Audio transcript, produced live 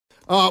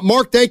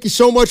Mark, thank you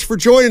so much for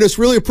joining us.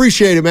 Really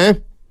appreciate it,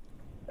 man.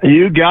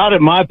 You got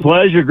it. My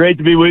pleasure. Great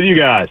to be with you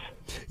guys.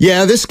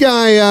 Yeah, this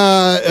guy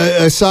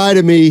aside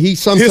of me, he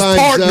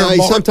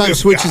sometimes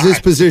switches his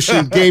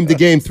position game to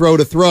game, throw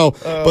to throw.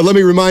 But let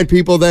me remind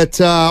people that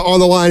on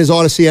the line is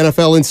Odyssey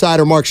NFL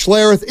insider Mark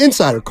Schlereth.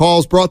 Insider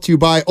Calls brought to you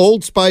by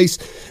Old Spice.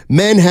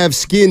 Men have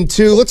skin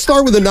too. Let's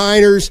start with the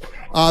Niners.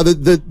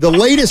 The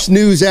latest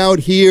news out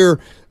here,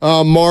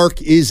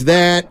 Mark, is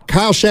that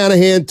Kyle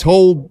Shanahan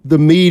told the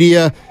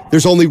media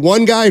there's only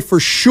one guy for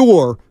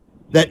sure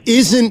that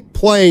isn't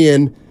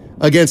playing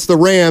against the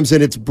Rams,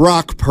 and it's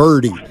Brock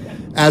Purdy.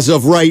 As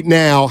of right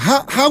now,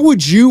 how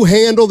would you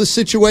handle the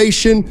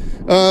situation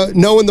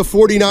knowing the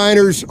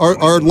 49ers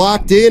are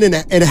locked in?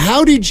 And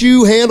how did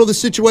you handle the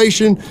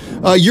situation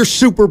your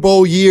Super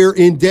Bowl year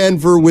in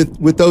Denver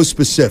with those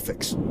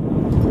specifics?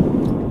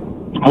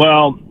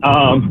 Well,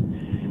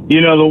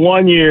 the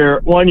one year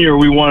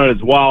we won it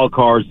as wild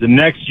cards. The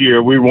next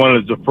year we won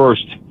it as the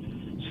first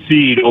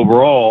seed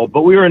overall.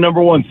 But we were a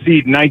number one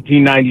seed in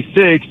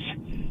 1996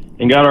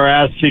 and got our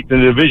ass kicked in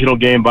the divisional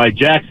game by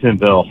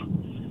Jacksonville.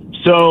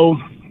 So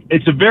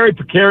it's a very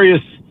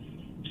precarious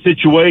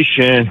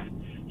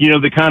situation,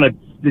 the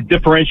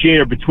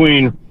differentiator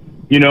between,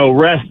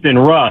 rest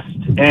and rust.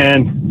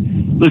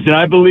 And listen,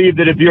 I believe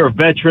that if you're a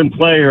veteran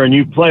player and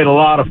you've played a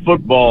lot of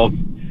football,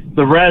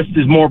 the rest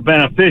is more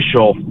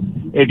beneficial.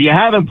 If you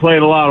haven't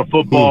played a lot of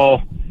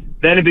football,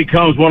 then it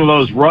becomes one of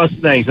those rust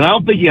things. And I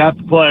don't think you have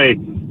to play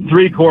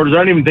 3 quarters. I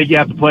don't even think you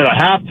have to play at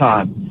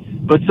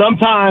halftime. But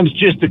sometimes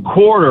just a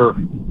quarter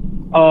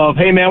of,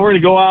 hey, man, we're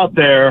going to go out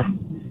there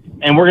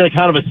and we're going to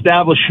kind of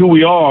establish who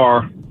we are,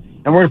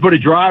 and we're going to put a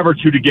drive or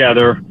two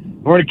together.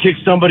 We're going to kick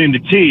somebody in the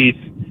teeth,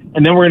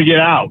 and then we're going to get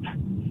out.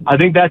 I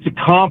think that's a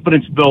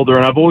confidence builder,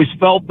 and I've always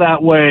felt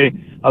that way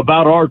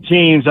about our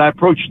teams. I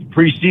approached the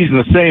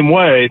preseason the same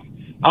way.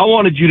 I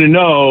wanted you to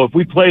know if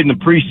we played in the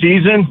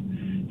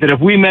preseason that if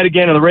we met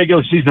again in the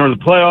regular season or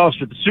the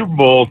playoffs or the Super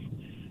Bowl,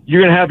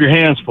 you're going to have your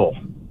hands full.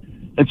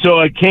 And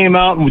so I came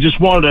out and we just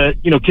wanted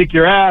to, kick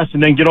your ass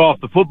and then get off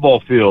the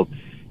football field.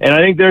 And I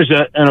think there's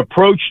an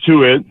approach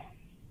to it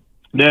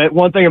that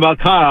one thing about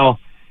Kyle,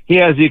 he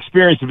has the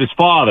experience of his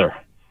father.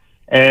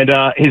 And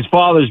his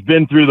father's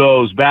been through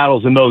those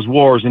battles and those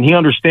wars, and he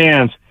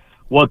understands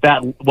what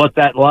that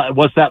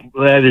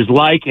is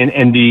like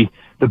and the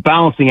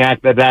balancing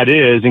act that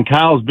is. And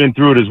Kyle's been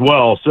through it as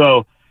well.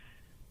 So,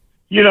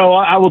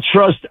 I will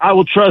trust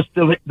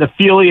the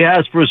feel he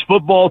has for his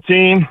football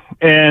team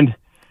and,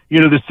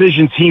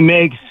 decisions he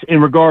makes in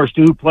regards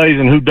to who plays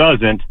and who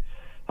doesn't.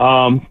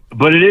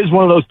 But it is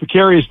one of those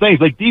precarious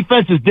things. Like,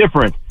 defense is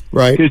different.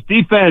 Right. Because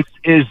defense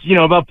is,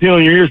 about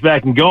peeling your ears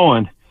back and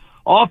going.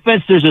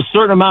 Offense, there's a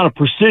certain amount of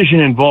precision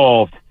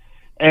involved,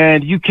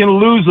 and you can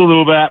lose a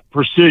little bit of that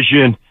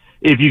precision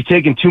if you've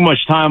taken too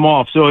much time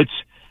off. So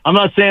I'm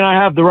not saying I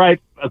have the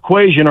right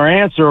equation or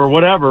answer or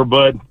whatever,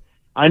 but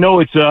I know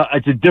it's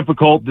a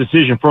difficult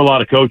decision for a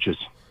lot of coaches.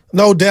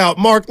 No doubt.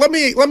 Mark, let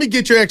me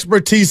get your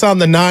expertise on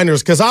the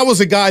Niners, because I was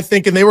a guy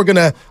thinking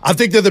I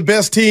think they're the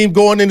best team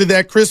going into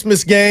that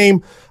Christmas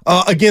game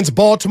against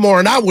Baltimore,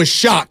 and I was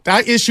shocked.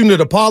 I issued an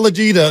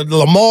apology to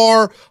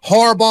Lamar,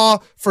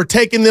 Harbaugh for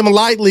taking them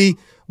lightly,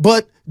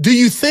 but do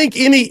you think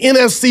any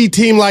NFC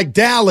team like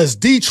Dallas,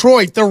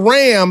 Detroit, the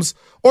Rams,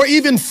 or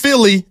even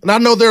Philly, and I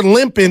know they're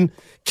limping,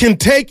 can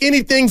take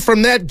anything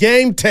from that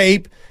game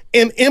tape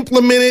and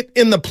implement it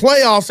in the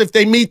playoffs if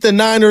they meet the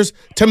Niners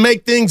to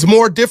make things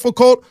more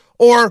difficult,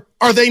 or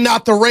are they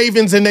not the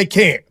Ravens and they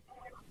can't?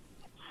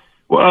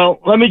 Well,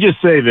 let me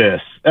just say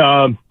this.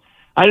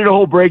 I did a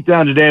whole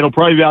breakdown today. It'll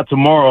probably be out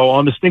tomorrow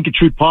on the Stinking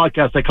Truth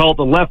podcast. I call it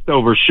the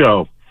Leftover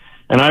Show.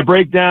 And I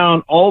break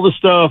down all the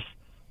stuff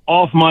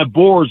off my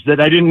boards that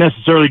I didn't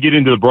necessarily get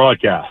into the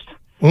broadcast.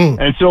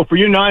 And so for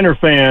you Niner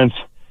fans,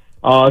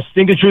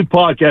 Stinking Truth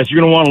podcast, you're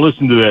going to want to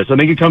listen to this. I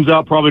think it comes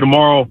out probably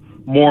tomorrow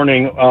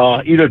morning,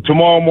 either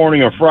tomorrow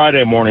morning or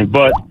Friday morning.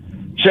 But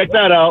check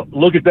that out.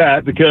 Look at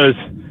that, because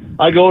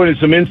I go into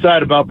some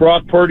insight about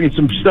Brock Purdy and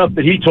some stuff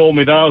that he told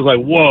me that I was like,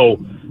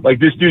 whoa, like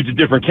this dude's a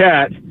different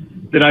cat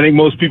than I think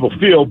most people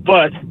feel.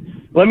 But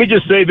let me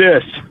just say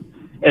this.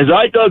 As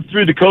I dug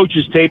through the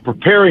coaches' tape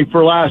preparing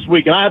for last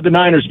week, and I have the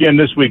Niners again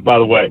this week, by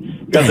the way.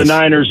 Got the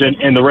Niners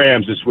and the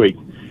Rams this week.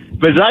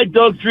 But as I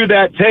dug through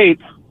that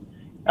tape,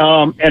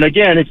 and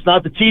again, it's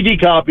not the TD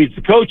copy, it's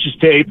the coaches'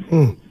 tape,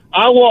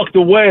 I walked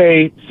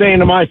away saying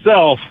to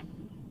myself,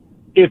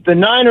 if the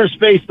Niners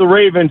faced the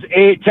Ravens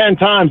 10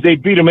 times, they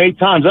beat them 8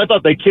 times. I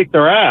thought they kicked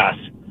their ass.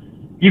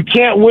 You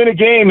can't win a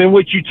game in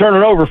which you turn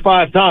it over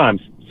 5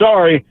 times.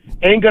 Sorry,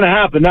 ain't going to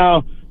happen.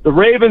 Now, the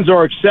Ravens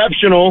are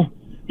exceptional.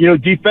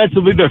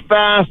 Defensively, they're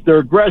fast, they're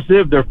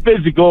aggressive, they're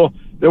physical.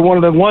 They're one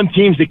of the one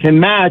teams that can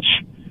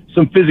match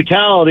some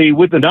physicality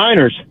with the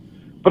Niners.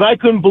 But I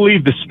couldn't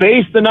believe the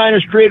space the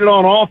Niners created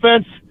on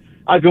offense.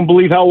 I couldn't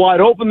believe how wide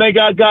open they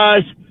got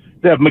guys.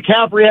 That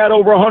McCaffrey had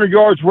over 100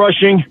 yards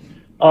rushing.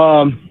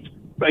 Kittle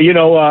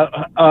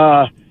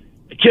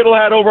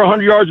had over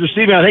 100 yards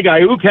receiving. I think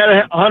Ayuk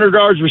had 100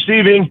 yards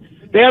receiving.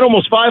 They had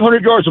almost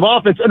 500 yards of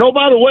offense. And, oh,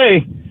 by the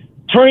way,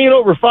 turning it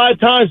over 5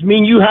 times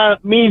means you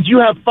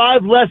have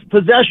 5 less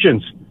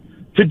possessions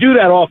to do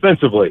that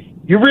offensively.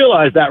 You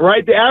realize that,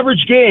 right? The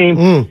average game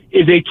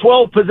is a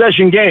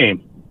 12-possession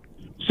game.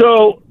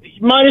 So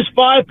minus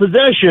 5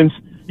 possessions,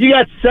 you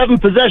got 7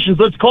 possessions.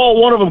 Let's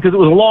call one of them, because it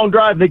was a long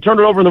drive and they turned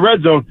it over in the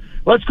red zone.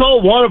 Let's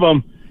call one of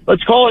them.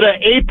 Let's call it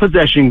an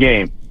 8-possession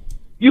game.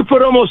 You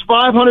put almost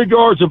 500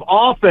 yards of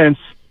offense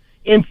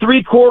in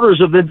 3/4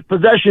 of the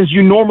possessions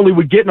you normally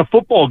would get in a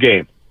football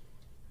game.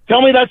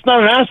 Tell me that's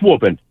not an ass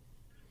whooping.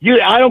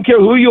 I don't care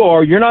who you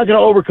are. You're not going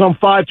to overcome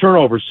 5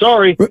 turnovers.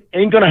 Sorry,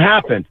 ain't going to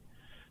happen.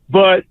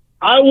 But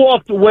I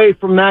walked away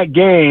from that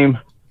game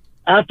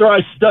after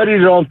I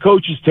studied it on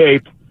coach's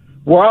tape,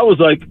 where I was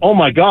like, oh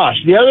my gosh.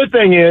 The other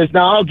thing is,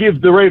 now I'll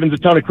give the Ravens a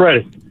ton of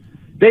credit.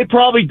 They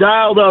probably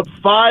dialed up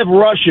 5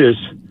 rushes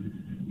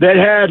that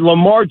had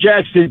Lamar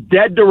Jackson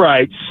dead to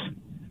rights,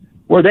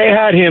 where they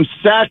had him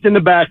sacked in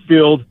the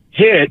backfield,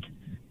 hit,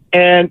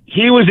 and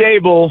he was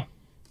able,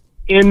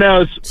 in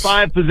those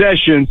 5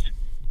 possessions,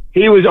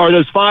 or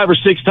those 5 or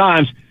 6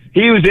 times,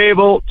 he was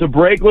able to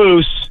break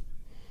loose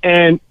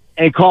and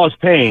cause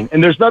pain.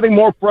 And there's nothing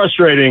more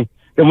frustrating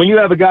than when you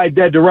have a guy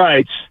dead to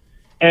rights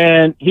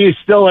and he's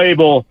still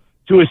able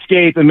to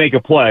escape and make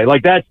a play.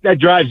 Like that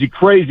drives you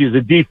crazy as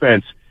a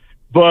defense.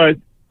 But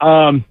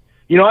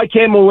I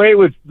came away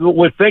with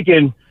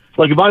thinking,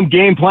 like, if I'm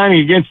game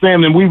planning against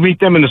them and we beat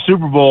them in the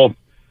Super Bowl,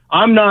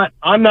 I'm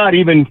not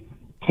even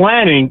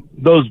planning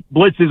those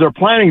blitzes or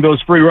planning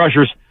those free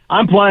rushers.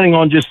 I'm planning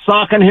on just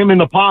socking him in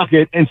the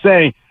pocket and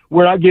saying,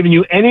 we're not giving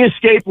you any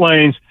escape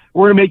lanes.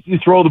 We're going to make you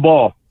throw the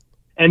ball.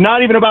 And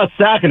not even about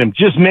sacking him,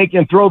 just make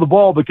him throw the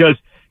ball, because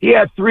he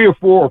had 3 or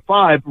 4 or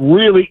 5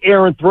 really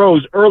errant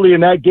throws early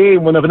in that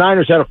game when the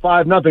Niners had a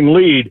 5-0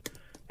 lead,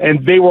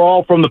 and they were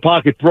all from the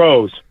pocket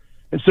throws.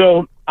 And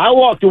so I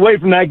walked away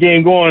from that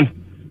game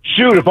going,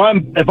 shoot, if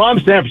I'm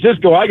San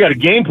Francisco, I got a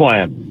game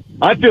plan.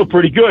 I feel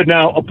pretty good.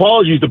 Now,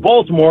 apologies to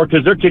Baltimore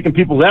because they're kicking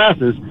people's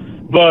asses,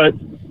 but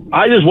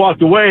I just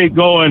walked away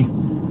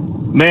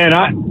going, man,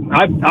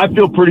 I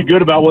feel pretty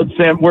good about where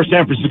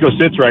San Francisco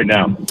sits right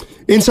now.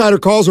 Insider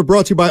calls are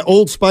brought to you by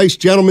Old Spice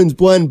Gentleman's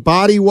Blend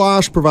Body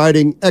Wash,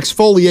 providing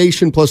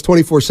exfoliation plus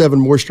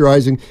 24/7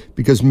 moisturizing,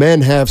 because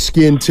men have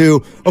skin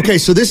too. Okay,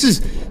 so this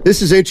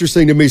is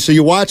interesting to me. So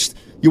you watched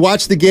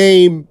the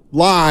game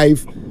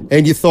live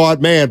and you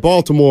thought, man,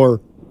 Baltimore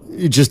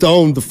just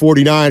owned the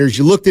 49ers.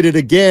 You looked at it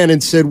again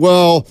and said,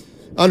 well,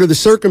 under the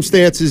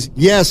circumstances,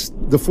 yes,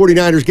 the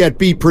 49ers got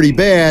beat pretty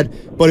bad,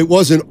 but it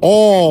wasn't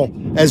all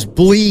as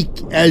bleak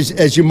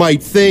as you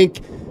might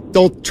think.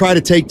 Don't try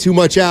to take too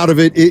much out of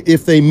it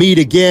if they meet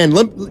again.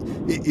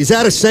 Is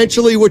that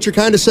essentially what you're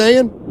kind of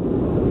saying?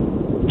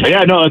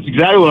 Yeah, no, that's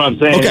exactly what I'm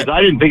saying. Okay.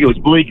 I didn't think it was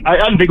bleak. I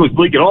didn't think it was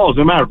bleak at all. As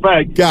a matter of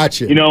fact,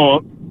 gotcha.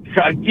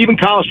 Even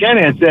Kyle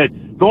Shanahan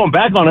said, going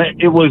back on it,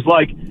 it was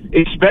like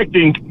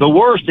expecting the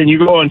worst, and you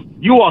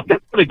walked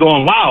out of it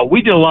going, wow,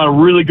 we did a lot of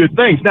really good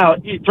things. Now,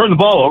 you turn the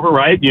ball over,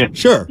 right?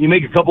 Sure. You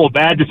make a couple of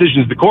bad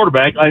decisions as the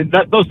quarterback.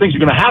 Those things are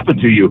going to happen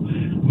to you.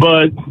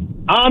 But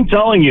I'm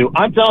telling you,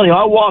 I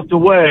walked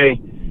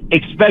away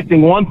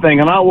expecting one thing,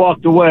 and I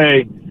walked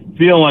away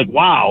feeling like,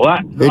 wow,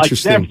 like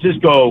San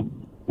Francisco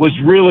was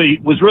really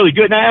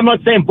good. Now, I'm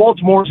not saying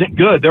Baltimore isn't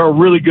good; they're a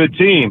really good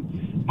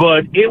team,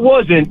 but it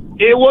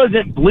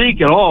wasn't bleak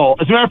at all.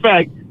 As a matter of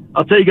fact,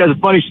 I'll tell you guys a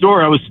funny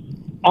story. I was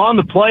on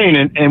the plane,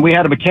 and we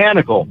had a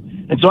mechanical,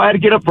 and so I had to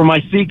get up from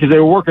my seat because they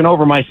were working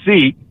over my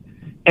seat,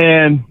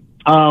 and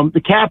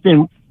the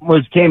captain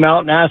came out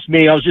and asked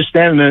me. I was just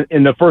standing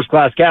in the first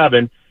class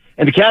cabin.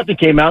 And the captain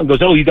came out and goes,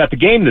 oh, you got the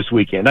game this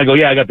weekend? I go,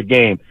 yeah, I got the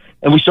game.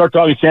 And we start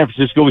talking San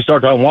Francisco. We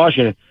start talking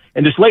Washington.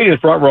 And this lady in the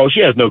front row,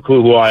 she has no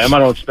clue who I am. I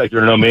don't expect her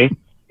to know me.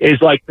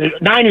 Is like, the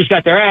Niners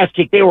got their ass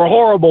kicked. They were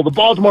horrible. The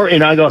Baltimore.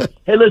 And I go,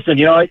 hey,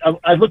 listen, I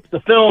looked at the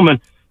film and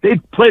they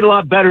played a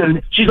lot better.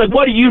 And she's like,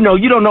 what do you know?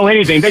 You don't know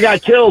anything. They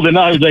got killed. And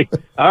I was like,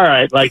 all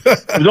right. Like,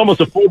 it was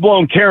almost a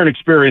full-blown Karen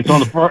experience in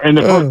the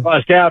first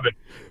class cabin.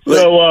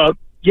 So,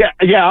 Yeah,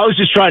 I was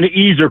just trying to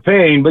ease her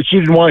pain, but she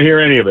didn't want to hear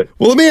any of it.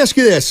 Well, let me ask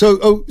you this. So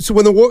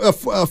when the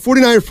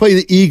 49ers play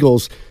the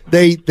Eagles,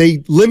 they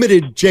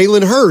limited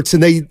Jalen Hurts,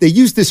 and they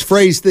used this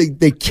phrase,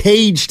 they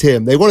caged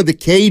him. They wanted to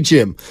cage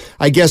him,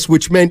 I guess,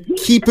 which meant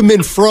keep him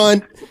in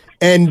front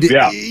and,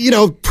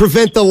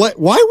 prevent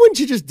why wouldn't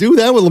you just do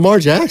that with Lamar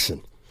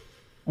Jackson?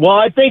 Well,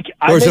 I think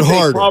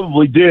they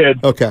probably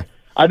did. Okay.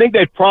 I think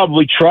they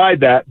probably tried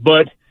that,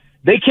 but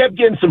they kept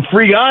getting some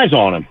free guys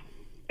on him.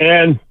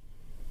 And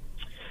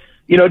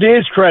to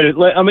his credit,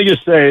 let me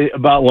just say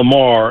about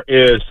Lamar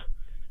is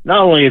not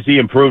only has he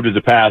improved as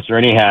a passer,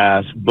 and he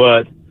has,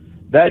 but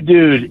that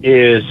dude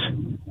is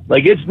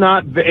like,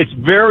 it's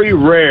very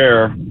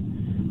rare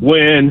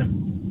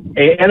when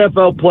a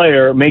NFL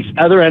player makes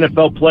other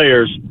NFL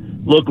players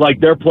look like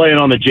they're playing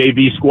on the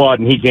JV squad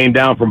and he came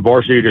down from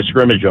varsity to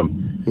scrimmage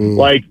them.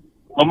 Like,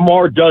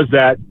 Lamar does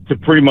that to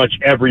pretty much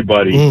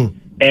everybody.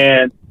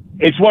 And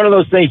it's one of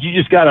those things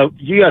you gotta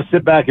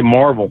sit back and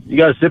marvel. You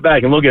gotta sit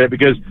back and look at it,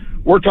 because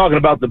we're talking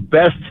about the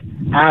best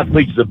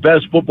athletes, the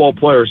best football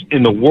players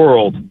in the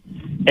world,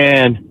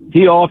 and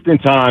he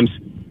oftentimes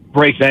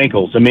breaks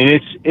ankles. I mean,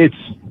 it's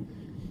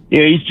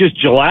he's just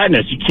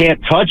gelatinous. You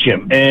can't touch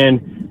him.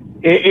 And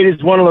it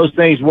is one of those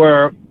things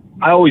where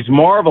I always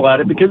marvel at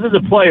it, because as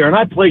a player, and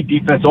I played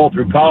defense all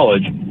through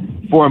college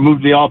before I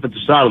moved to the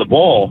offensive side of the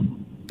ball,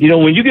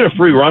 when you get a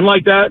free run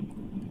like that,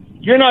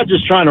 you're not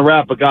just trying to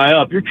wrap a guy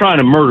up. You're trying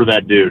to murder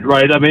that dude,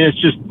 right? I mean,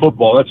 it's just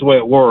football. That's the way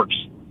it works.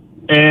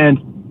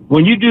 And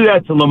when you do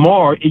that to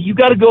Lamar, you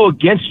got to go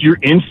against your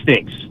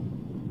instincts.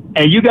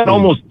 And you got to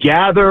almost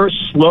gather,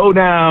 slow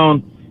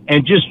down,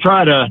 and just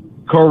try to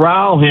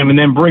corral him and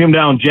then bring him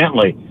down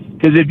gently.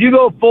 Because if you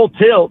go full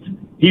tilt,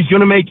 he's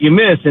going to make you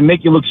miss and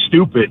make you look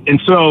stupid. And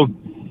so,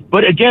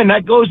 but again,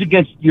 that goes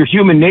against your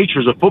human nature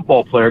as a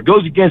football player. It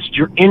goes against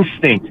your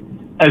instinct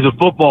as a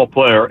football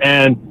player.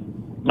 And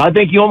I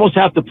think you almost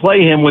have to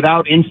play him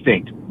without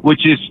instinct,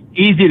 which is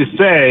easy to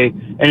say,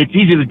 and it's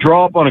easy to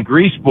draw up on a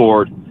grease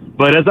board.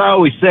 But as I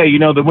always say,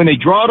 that when they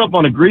draw it up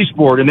on a grease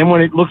board, and then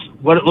when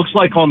what it looks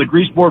like on the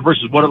grease board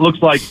versus what it looks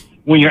like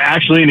when you're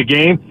actually in a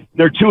game,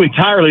 they're two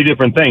entirely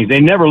different things. They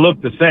never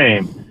look the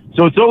same.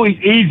 So it's always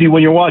easy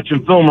when you're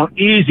watching film, or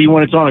easy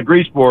when it's on a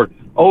grease board,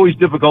 always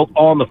difficult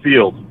on the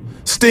field.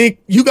 Stink,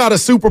 you got a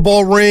Super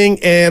Bowl ring,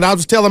 and I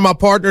was telling my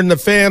partner and the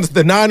fans,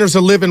 the Niners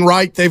are living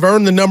right. They've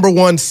earned the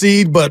 #1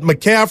 seed, but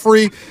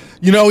McCaffrey,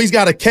 he's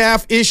got a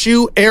calf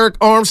issue. Eric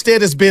Armstead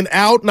has been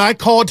out, and I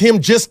called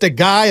him just a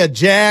guy, a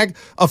jag,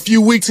 a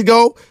few weeks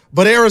ago.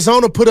 But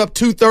Arizona put up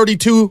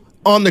 232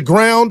 on the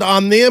ground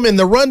on them, and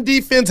the run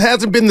defense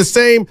hasn't been the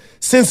same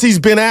since he's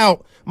been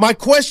out. My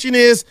question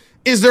is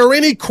there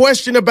any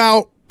question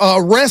about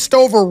rest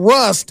over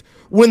rust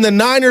when the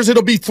Niners,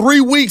 it'll be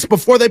 3 weeks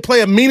before they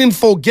play a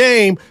meaningful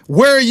game?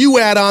 Where are you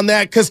at on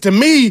that? Because to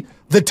me,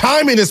 the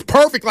timing is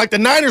perfect. Like, the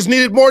Niners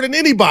need it more than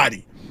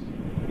anybody.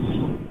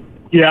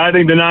 Yeah, I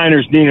think the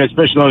Niners need it,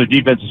 especially on the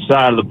defensive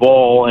side of the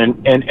ball.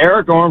 And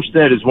Eric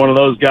Armstead is one of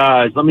those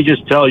guys. Let me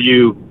just tell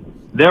you,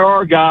 there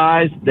are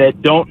guys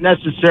that don't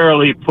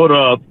necessarily put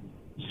up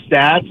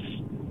stats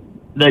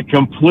that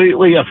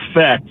completely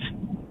affect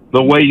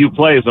the way you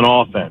play as an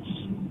offense.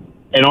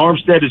 And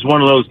Armstead is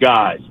one of those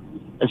guys.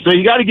 And so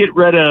you got to get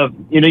rid of,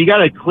 you got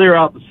to clear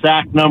out the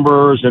sack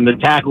numbers and the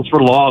tackles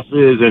for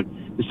losses.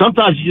 And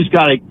sometimes you just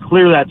got to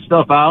clear that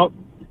stuff out.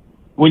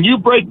 When you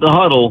break the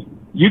huddle,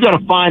 you got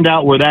to find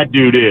out where that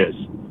dude is.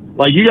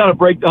 Like, you got to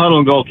break the huddle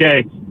and go,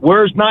 okay,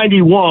 where's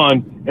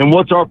 91 and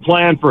what's our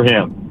plan for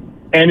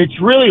him? And it's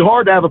really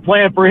hard to have a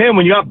plan for him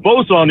when you got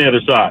Bosa on the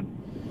other side.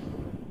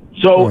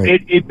 So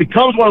right. It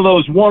becomes one of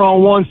those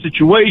one-on-one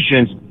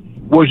situations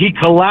where he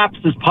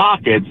collapses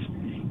pockets.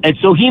 And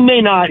so he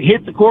may not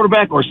hit the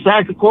quarterback or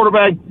sack the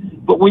quarterback,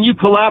 but when you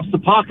collapse the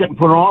pocket and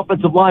put an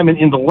offensive lineman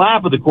in the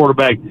lap of the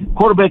quarterback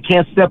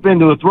can't step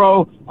into a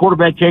throw,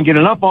 quarterback can't get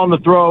enough on the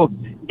throw,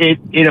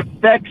 it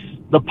affects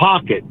the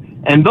pocket.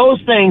 And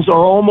those things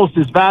are almost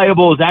as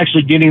valuable as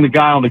actually getting the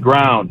guy on the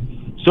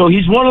ground. So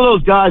he's one of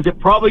those guys that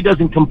probably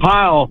doesn't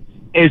compile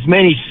as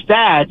many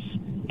stats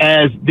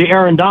as the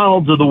Aaron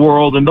Donalds of the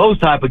world and those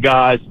type of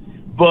guys,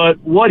 but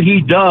what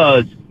he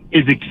does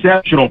is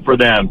exceptional for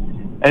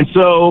them. And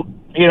so,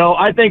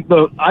 I think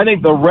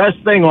the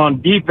rest thing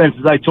on defense,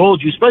 as I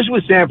told you, especially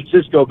with San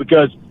Francisco,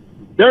 because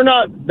they're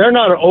not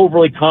an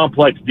overly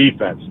complex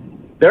defense.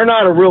 They're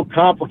not a real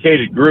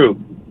complicated group.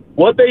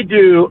 What they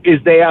do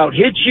is they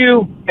out-hit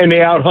you and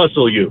they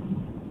out-hustle you.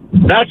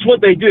 That's what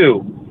they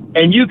do.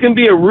 And you can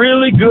be a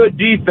really good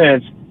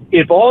defense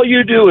if all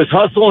you do is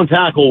hustle and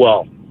tackle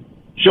well.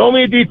 Show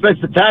me a defense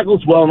that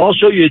tackles well, and I'll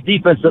show you a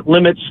defense that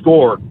limits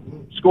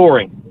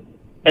scoring.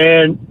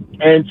 And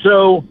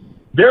so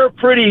they're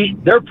pretty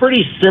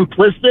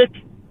simplistic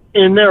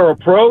in their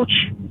approach,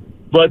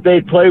 but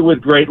they play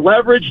with great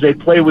leverage, they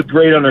play with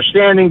great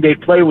understanding, they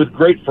play with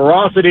great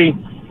ferocity,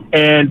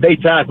 and they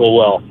tackle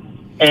well.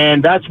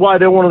 And that's why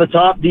they're one of the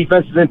top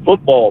defenses in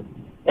football.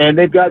 And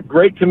they've got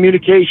great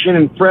communication,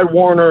 and Fred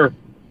Warner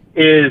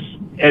is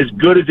as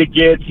good as it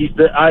gets.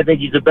 I think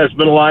he's the best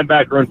middle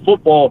linebacker in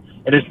football,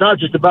 and it's not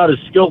just about his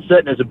skill set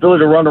and his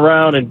ability to run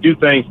around and do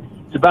things.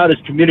 It's about his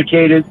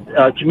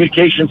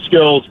communication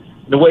skills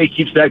and the way he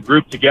keeps that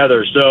group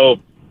together. So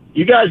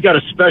you guys got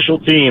a special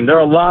team. They're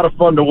a lot of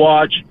fun to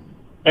watch,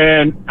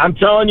 and I'm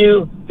telling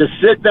you, to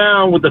sit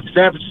down with the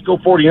San Francisco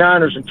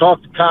 49ers and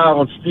talk to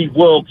Kyle and Steve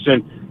Wilkes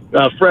and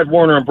Fred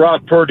Warner and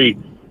Brock Purdy,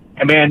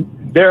 and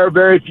man, there are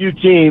very few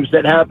teams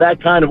that have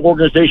that kind of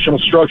organizational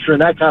structure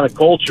and that kind of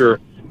culture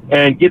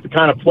and get the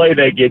kind of play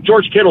they get.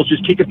 George Kittle's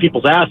just kicking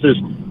people's asses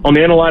on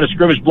the end line of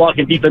scrimmage,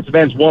 blocking defensive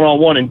ends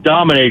one-on-one and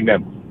dominating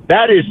them.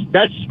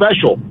 That's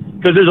special,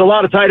 because there's a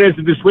lot of tight ends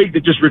in this league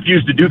that just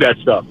refuse to do that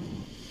stuff.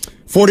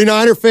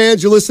 49er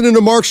fans, you're listening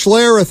to Mark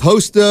Schlereth,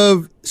 host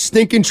of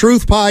Stinkin'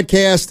 Truth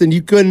podcast, and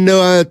you can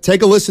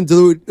take a listen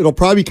to it. It'll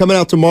probably be coming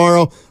out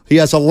tomorrow. He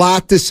has a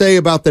lot to say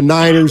about the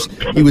Niners.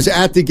 He was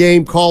at the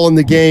game, calling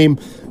the game,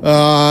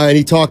 and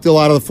he talked to a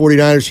lot of the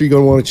 49ers, so you're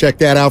going to want to check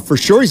that out for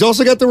sure. He's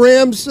also got the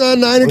Rams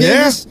Niner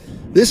game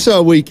this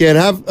weekend.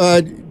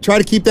 Try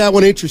to keep that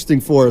one interesting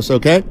for us,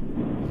 okay?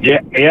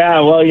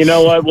 Yeah. Well, you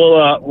know what?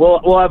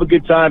 We'll have a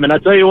good time. And I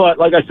tell you what,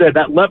 like I said,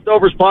 that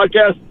Leftovers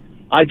podcast,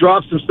 I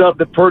dropped some stuff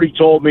that Purdy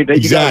told me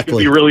that you guys could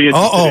be really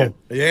interested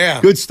in.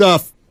 Yeah. Good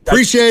stuff.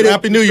 Appreciate it.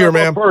 Happy New Year,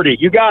 man. Purdy,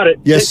 you got it.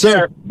 Yes, Take sir.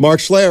 care. Mark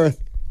Schlereth.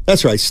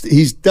 That's right.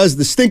 He does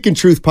the Stinking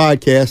Truth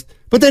podcast,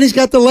 but then he's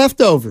got the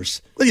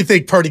leftovers. What do you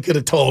think Purdy could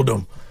have told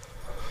him?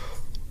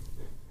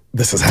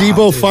 This is how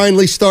Debo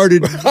finally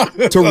started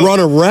to run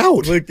a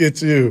route. Look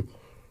at you.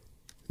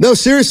 No,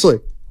 seriously.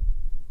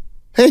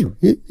 Hey,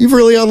 you've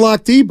really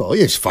unlocked Debo.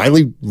 He's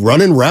finally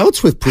running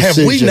routes with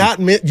precision. Have we not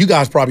met? You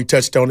guys probably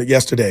touched on it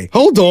yesterday.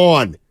 Hold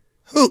on.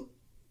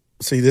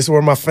 See, this is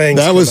where my fangs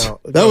That come was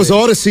out. that was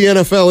Odyssey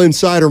NFL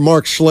insider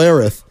Mark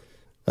Schlereth.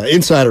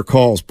 Insider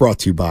Calls brought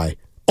to you by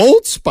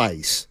Old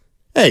Spice.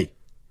 Hey,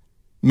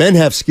 men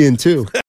have skin too.